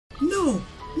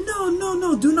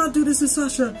no, do not do this to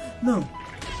Sasha. No.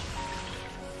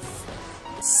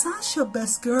 Sasha,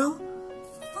 best girl.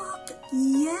 Fuck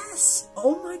yes.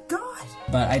 Oh my god.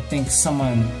 But I think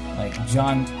someone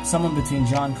between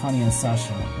John, Connie, and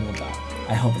Sasha will die.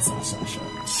 I hope it's not Sasha.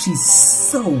 She's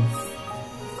so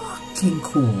fucking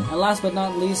cool. And last but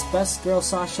not least, best girl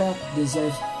Sasha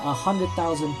deserves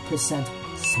 100,000%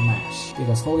 smash.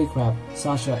 Because holy crap,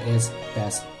 Sasha is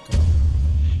best girl.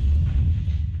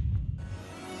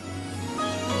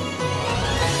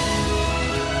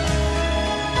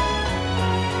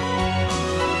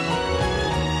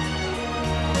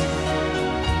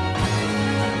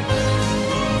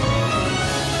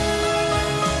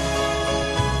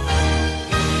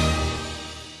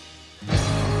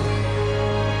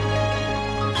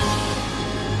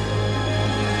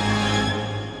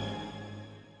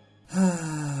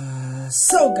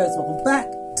 So guys, welcome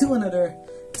back to another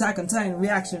Attack on Titan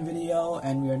reaction video,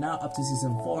 and we are now up to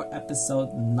season 4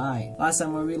 episode 9. Last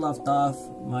time where we left off,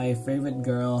 my favorite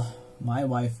girl, my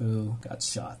waifu, got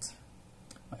shot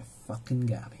by fucking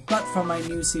Gabby. But from my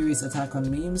new series Attack on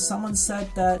Memes, someone said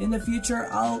that in the future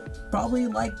I'll probably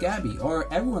like Gabby,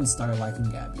 or everyone started liking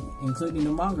Gabby, including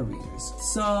the manga readers.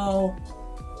 So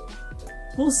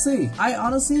we'll see. I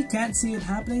honestly can't see it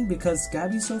happening because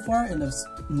Gabby so far in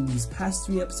these past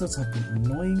 3 episodes have been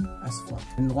annoying as fuck.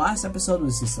 And the last episode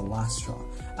was just the last straw.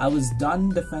 I was done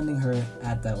defending her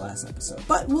at that last episode.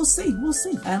 But we'll see, we'll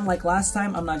see. And like last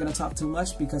time, I'm not gonna talk too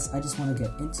much because I just want to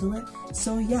get into it.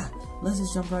 So yeah, let's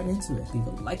just jump right into it. Leave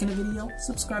a like in the video,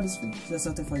 subscribe is free, there's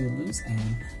nothing for you to lose, and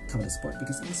come to support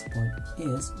because any support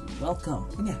is welcome.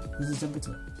 And yeah, let's just jump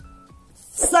into it.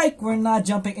 Psych! We're not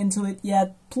jumping into it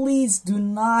yet. Please do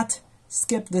not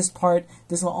skip this part.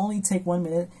 This will only take 1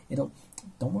 minute.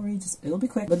 Don't worry, it'll be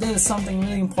quick. But this is something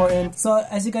really important. So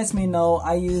as you guys may know,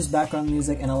 I use background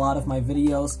music in a lot of my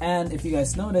videos. And if you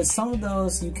guys notice, some of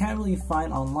those you can't really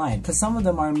find online because some of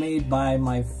them are made by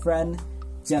my friend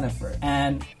Jennifer.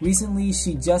 And recently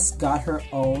she just got her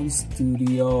own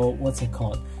studio, what's it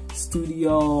called?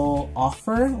 Studio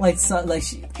offer, it's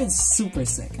super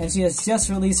sick, and she has just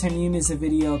released her new music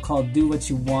video called Do What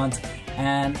You Want,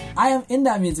 and I am in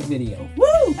that music video.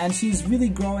 Woo! And she's really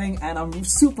growing, and I'm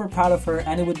super proud of her,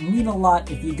 and it would mean a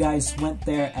lot if you guys went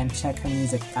there and checked her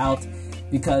music out,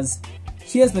 because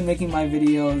she has been making my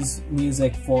videos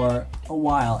music for a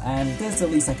while, and this is the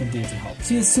least I can do to help.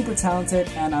 She is super talented,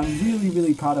 and I'm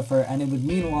really proud of her, and it would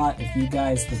mean a lot if you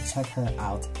guys would check her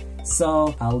out.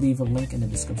 So I'll leave a link in the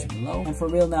description below. And for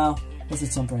real now, let's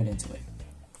just jump right into it.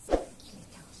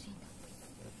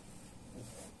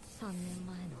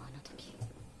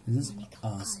 This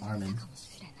is Armin.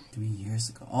 3 years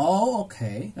ago. Oh,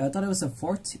 okay. I thought it was a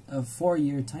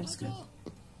 4-year time skip.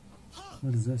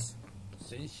 What is this?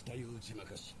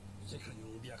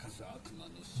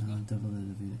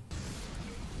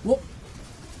 Whoa!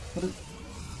 What is...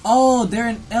 Oh, they're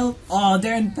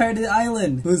in Paradise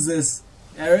Island. Who's this?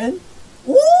 Eren?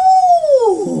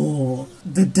 Ooh!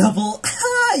 The double.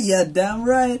 Yeah, damn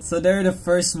right. So they're the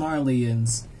first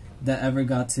Marleyans that ever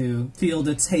got to feel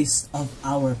the taste of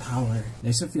our power.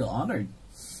 They should feel honored.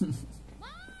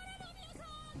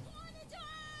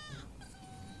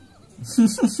 Is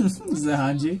that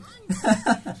Hanji?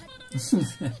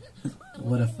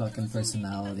 What a fucking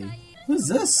personality. Who's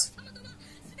this?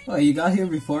 Oh, you got here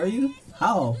before you?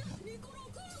 How?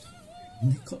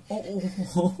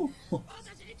 Oh.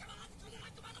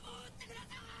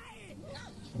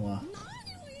 Wow.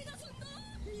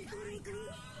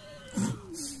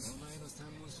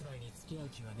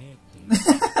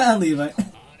 Levi.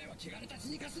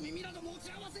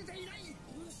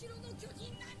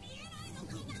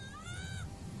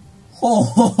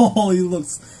 Oh, he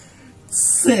looks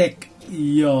sick,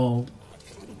 yo.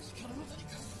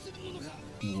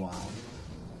 Wow.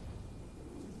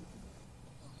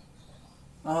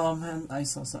 Oh man, I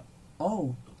saw some.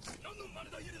 Oh,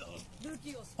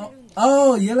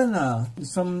 Yelena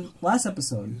is from last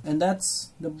episode, and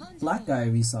that's the black guy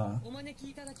we saw,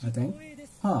 I think.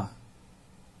 Huh.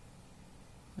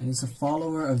 And he's a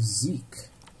follower of Zeke.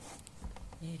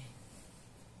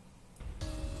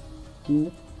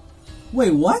 Ooh.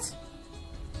 Wait, what?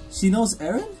 She knows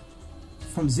Eren?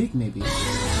 From Zeke, maybe.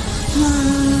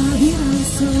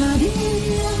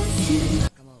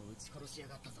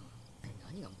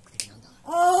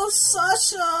 Oh,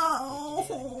 Sasha!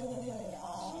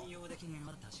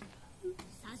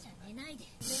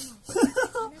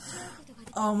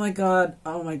 Oh my god,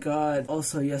 oh my god.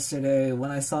 Also yesterday, when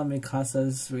I saw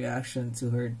Mikasa's reaction to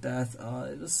her death, oh,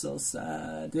 it was so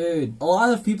sad. Dude, a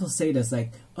lot of people say this,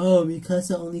 like, oh,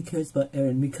 Mikasa only cares about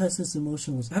Eren. Mikasa's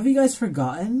emotions. Have you guys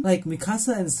forgotten? Like,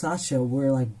 Mikasa and Sasha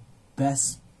were like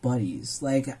best buddies.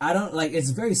 Like, I don't, like, it's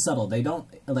very subtle. They don't,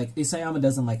 like, Isayama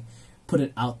doesn't, like, put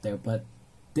it out there, but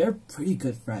they're pretty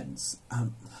good friends.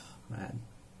 Man.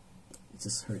 It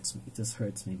just hurts me. It just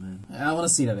hurts me, man. I want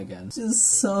to see that again.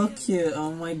 Just so cute.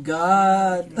 Oh my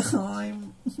god.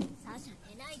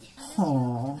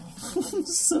 Oh,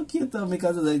 so cute though,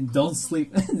 because of the don't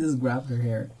sleep and just grab her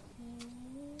hair.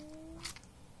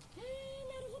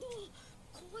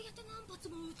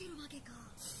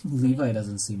 Levi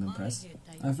doesn't seem impressed.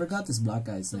 I forgot this black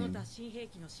guy's name.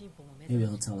 Maybe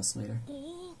he'll tell us later.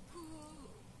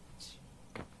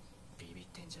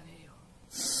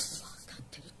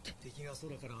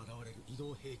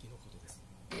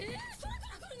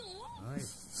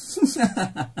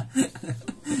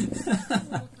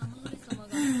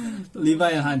 Levi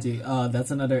and Hanji. Oh,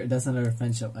 that's another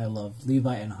friendship I love.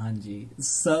 Levi and Hanji.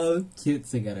 So cute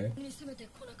together.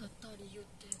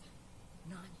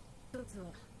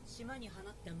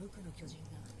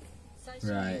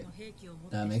 Right.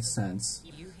 That makes sense.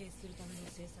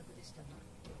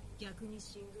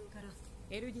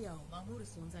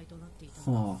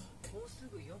 Oh.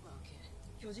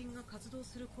 巨人が活動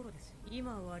する頃ですよ。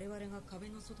今我々が壁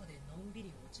の外でのんび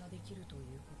りお茶できるという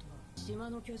ことは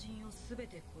島の巨人をすべ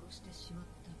て殺してしまっ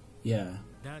た。Yeah.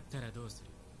 だったらどうす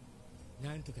る？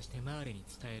なんとかしてマーレに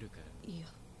伝えるから。いや、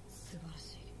素晴ら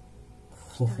しい。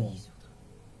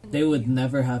 They would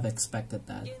never have expected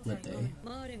that, would they?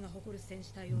 マーレが誇る戦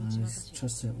士隊を打ち渡し、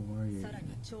 Trusted warrior. さら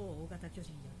に超大型巨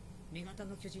人や女型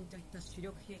の巨人といった主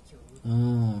力兵器を撃つ。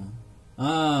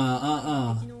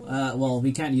Well,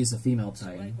 we can't use a female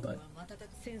Titan, but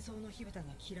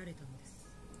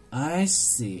I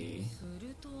see.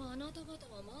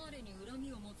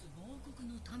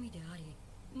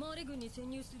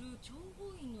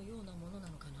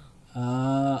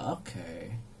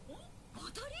 Okay.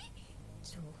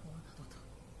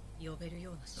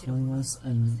 Calling us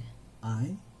an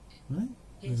eye? What?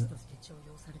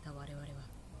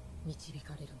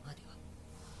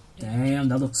 Damn,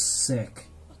 that looks sick.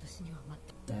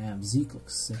 Damn, Zeke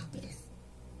looks sick there.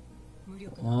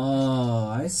 Oh,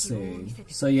 I see.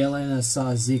 So Yelena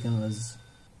saw Zeke and was...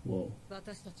 Whoa.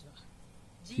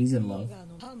 He's in love.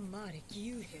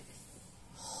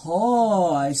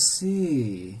 Oh, I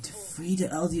see. To free the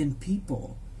Eldian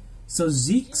people. So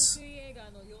Zeke's...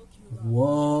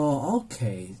 Whoa,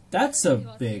 okay. That's a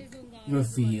big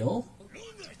reveal.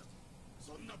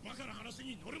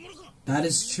 That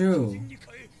is true.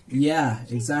 Yeah,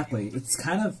 exactly. It's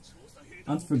kind of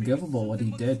unforgivable what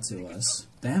he did to us.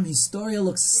 Damn, Historia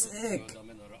looks sick.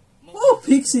 Oh,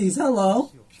 Pixies,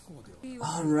 hello.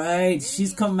 Alright,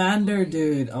 she's Commander,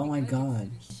 dude. Oh my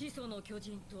god.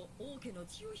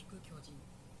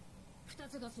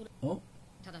 Oh,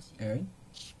 Eren?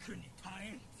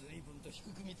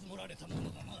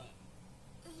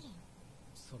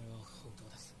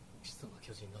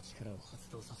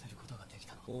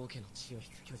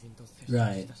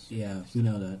 Right, yeah, we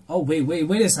know that. Oh,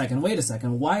 wait a second.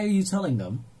 Why are you telling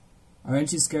them?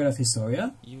 Aren't you scared of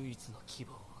Historia?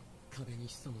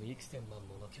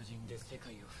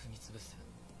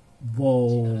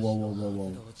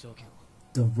 Whoa.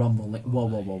 The rumbling. Whoa.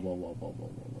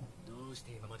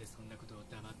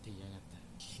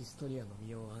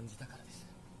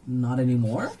 Not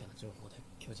anymore?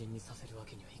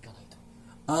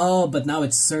 Oh, but now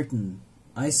it's certain.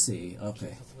 I see,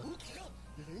 okay.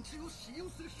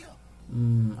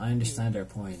 I understand their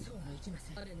point.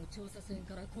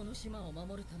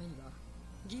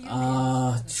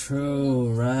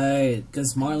 True, right.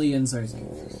 Because Marleyans are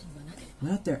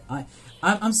not their eye.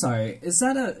 I'm sorry. Is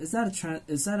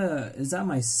that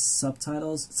my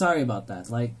subtitles? Sorry about that.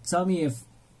 Like, tell me if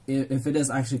it is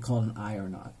actually called an eye or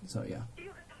not. So yeah.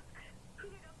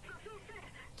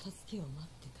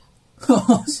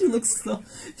 Oh, she looks so...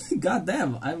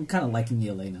 Goddamn, I'm kind of liking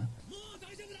Yelena.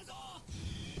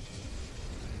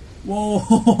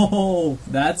 Whoa,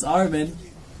 that's Armin.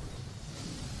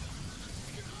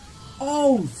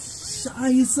 Oh,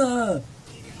 Scheiße.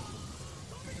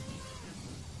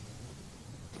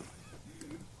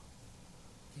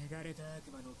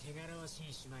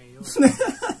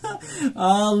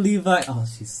 Oh, Levi. Oh,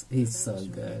 he's so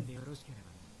good.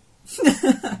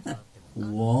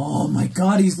 Whoa, my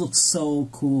god, he looks so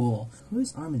cool. Who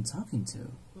is Armin talking to?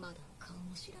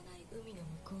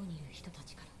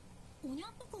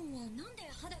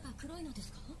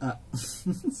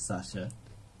 Sasha.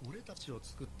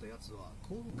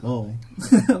 Oh.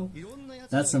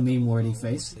 That's a meme-worthy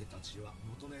face.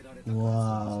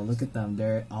 Wow, look at them,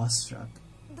 they're awestruck.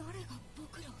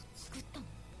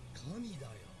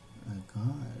 Oh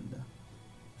god.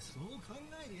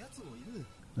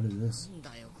 What is this?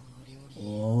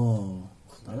 Oh,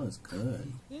 that looks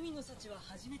good. 海の幸は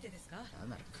初めてですか？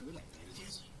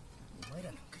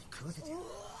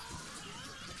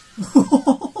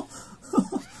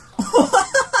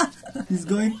 He's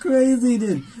going crazy,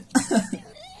 dude.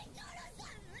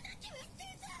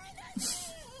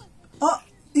 Oh,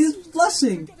 he's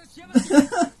blushing.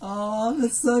 Oh,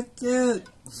 that's so cute.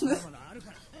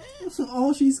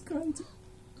 Oh, she's crying.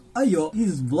 Oh, yo,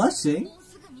 he's blushing.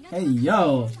 Hey,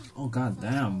 yo. Oh,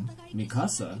 goddamn.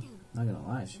 Mikasa. Not gonna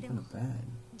lie, she's kind of bad.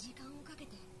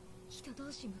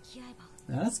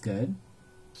 Yeah, that's good.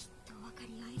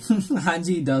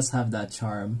 Hanji does have that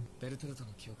charm.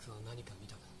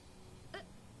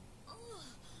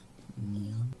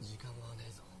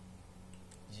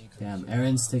 Damn,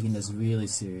 Aaron's taking this really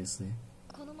seriously.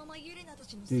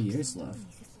 3 years left.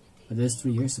 But this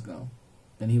 3 years ago.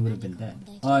 Then he would have been dead.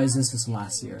 Oh, is this his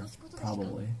last year?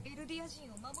 Probably.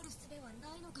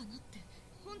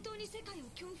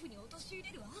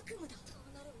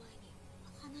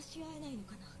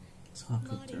 Talk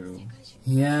it through.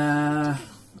 Yeah,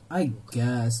 I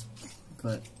guess.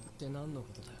 But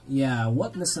yeah,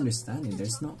 what misunderstanding?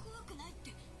 There's no.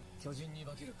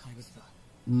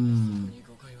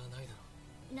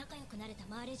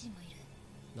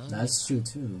 That's true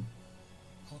too.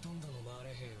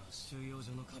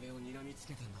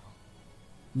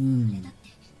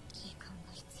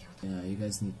 Yeah, you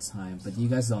guys need time, but you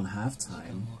guys don't have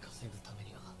time.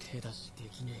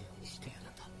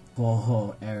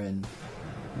 Oh, Aaron,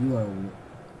 you are.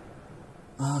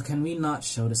 Oh, can we not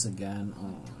show this again? Oh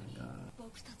my god.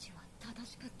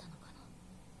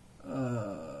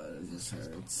 This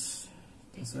hurts.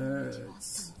 This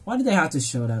hurts. Why did they have to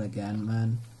show that again,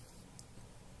 man?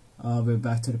 Oh, we're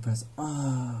back to the press.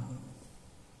 Oh,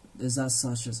 is that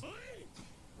Sasha's?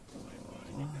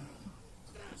 Oh,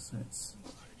 this hurts.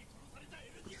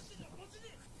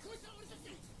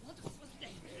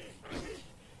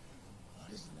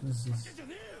 This is.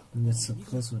 And it's so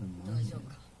close with a mind.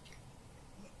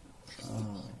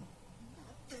 Oh.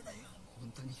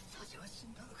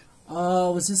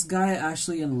 Oh, was this guy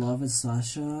actually in love with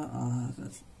Sasha?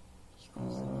 That's.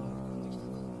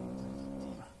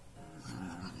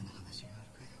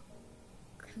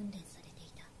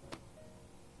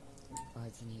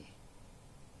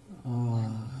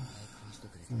 Oh,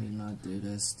 can we not do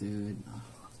this, dude?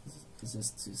 This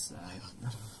is too sad.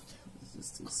 This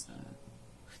is too sad.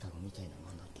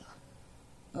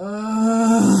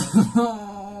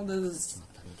 This is.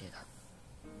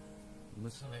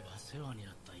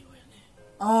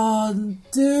 Oh,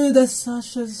 dude, that's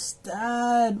Sasha's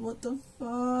dad. What the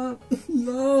fuck?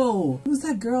 Yo, who's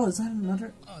that girl? Is that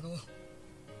another?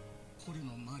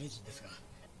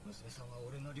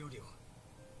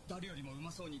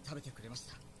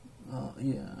 Oh,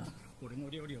 yeah.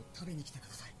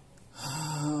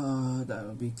 That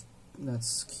would be.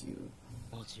 That's cute.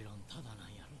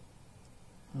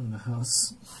 On the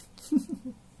house.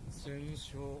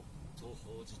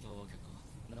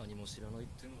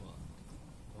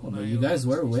 Oh, but you guys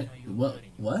were with what?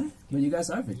 What? But you guys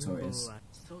are victorious.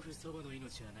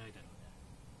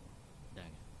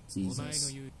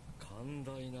 Jesus.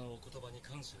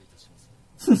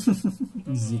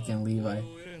 Zeke and Levi.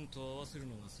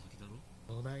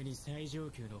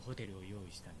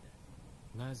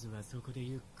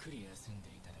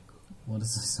 What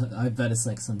is this? I bet it's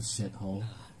like some shithole.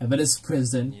 I bet it's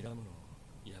prison.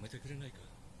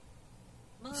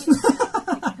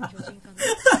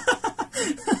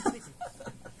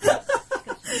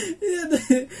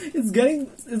 It's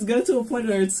getting to a point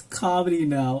where it's comedy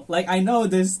now. Like, I know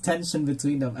there's tension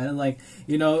between them, and like,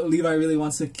 you know, Levi really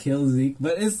wants to kill Zeke,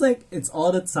 but it's like it's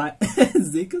all the time.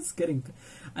 Zeke is getting.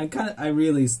 I'm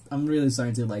really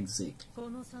starting to like Zeke.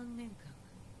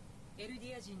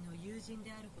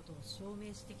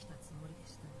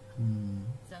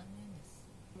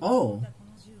 Oh.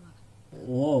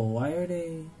 Whoa, why are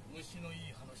they?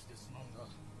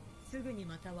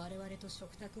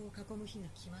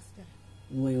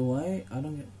 Wait, why? I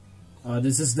don't get. Oh,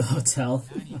 this is the hotel.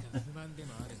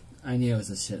 I knew it was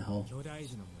a shithole.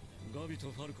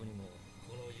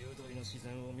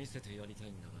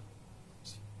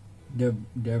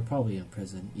 They're probably in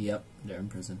prison. Yep, they're in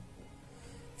prison.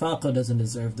 Falco doesn't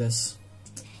deserve this.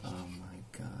 Oh my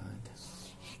god.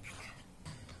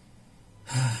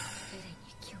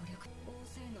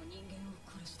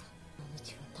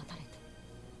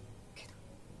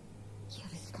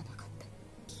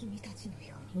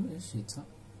 Who is she talking?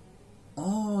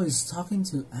 Oh, he's talking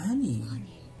to Annie.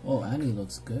 Oh, Annie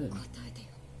looks good.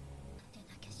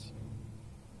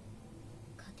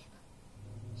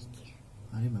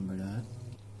 I remember that.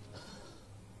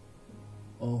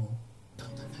 Oh,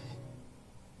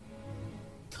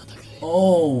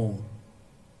 Oh!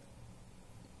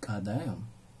 God damn.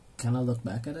 Can I look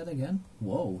back at it again?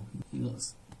 Whoa, he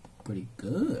looks pretty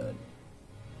good.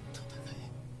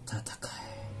 Tatakae.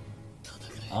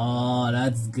 Oh,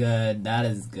 that's good. That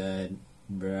is good.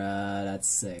 Bruh, that's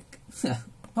sick.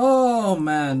 Oh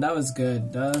man, that was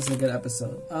good. That was a good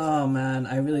episode. Oh man,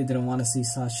 I really didn't want to see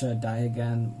Sasha die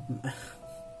again.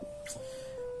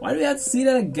 Why do we have to see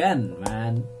that again,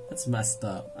 man? That's messed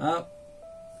up. Oh,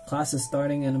 class is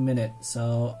starting in a minute,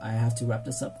 so I have to wrap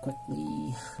this up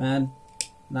quickly. Man,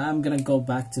 now I'm gonna go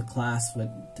back to class with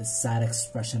the sad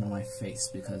expression on my face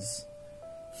because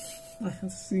I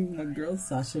have seen my girl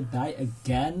Sasha die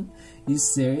again. You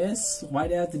serious? Why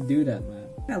do I have to do that, man?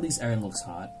 At least Eren looks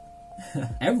hot.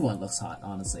 Everyone looks hot,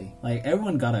 honestly. Like,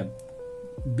 everyone got a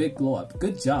big glow up.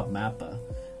 Good job, Mappa.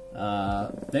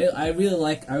 I really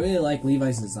like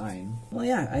Levi's design. Well,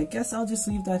 yeah, I guess I'll just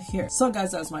leave that here. So,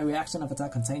 guys, that's my reaction of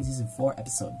Attack on Titan Season 4,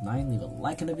 Episode 9. Leave a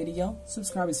like on the video.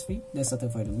 Subscribe is free. There's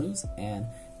nothing for you to lose. And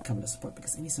come to support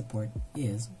because any support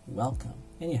is welcome.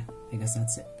 And yeah, I guess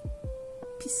that's it.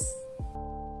 Peace.